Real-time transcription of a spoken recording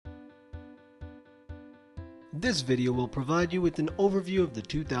This video will provide you with an overview of the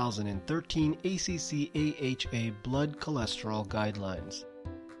 2013 ACC/AHA Blood Cholesterol Guidelines.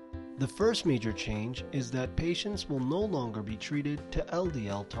 The first major change is that patients will no longer be treated to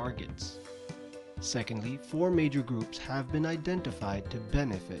LDL targets. Secondly, 4 major groups have been identified to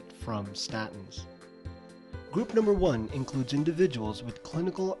benefit from statins. Group number 1 includes individuals with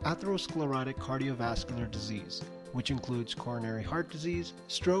clinical atherosclerotic cardiovascular disease, which includes coronary heart disease,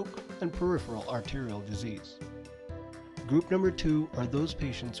 stroke, and peripheral arterial disease. Group number 2 are those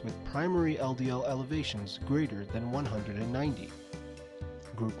patients with primary LDL elevations greater than 190.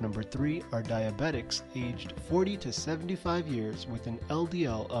 Group number 3 are diabetics aged 40 to 75 years with an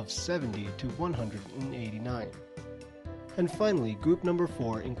LDL of 70 to 189. And finally, group number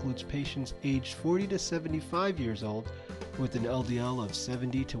 4 includes patients aged 40 to 75 years old with an LDL of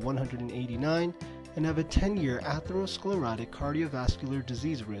 70 to 189 and have a 10-year atherosclerotic cardiovascular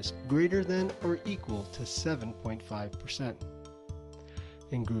disease risk greater than or equal to 7.5%.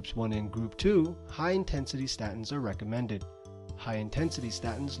 In groups 1 and group 2, high-intensity statins are recommended. High-intensity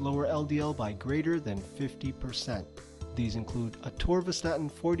statins lower LDL by greater than 50%. These include atorvastatin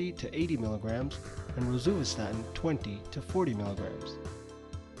 40 to 80 mg and rosuvastatin 20 to 40 mg.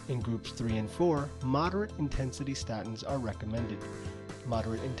 In groups 3 and 4, moderate intensity statins are recommended.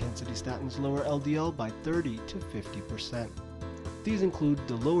 Moderate intensity statins lower LDL by 30 to 50%. These include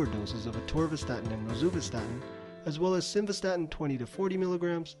the lower doses of atorvastatin and rosuvastatin, as well as simvastatin 20 to 40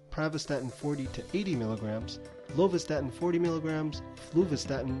 mg, pravastatin 40 to 80 mg, lovastatin 40 mg,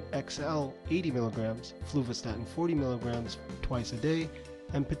 fluvastatin XL 80 mg, fluvastatin 40 mg twice a day,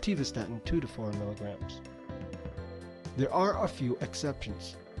 and pitavastatin 2 to 4 mg. There are a few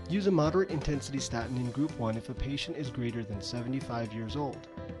exceptions. Use a moderate intensity statin in group 1 if a patient is greater than 75 years old.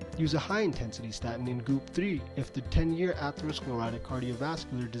 Use a high intensity statin in group 3 if the 10-year atherosclerotic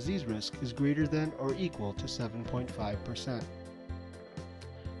cardiovascular disease risk is greater than or equal to 7.5%.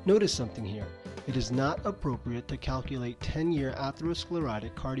 Notice something here. It is not appropriate to calculate 10-year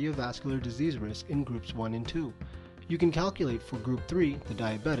atherosclerotic cardiovascular disease risk in groups 1 and 2. You can calculate for group 3, the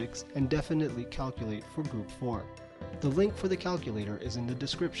diabetics, and definitely calculate for group 4. The link for the calculator is in the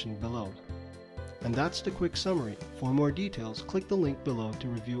description below. And that's the quick summary. For more details, click the link below to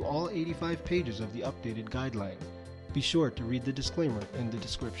review all 85 pages of the updated guideline. Be sure to read the disclaimer in the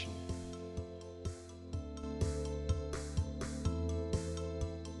description.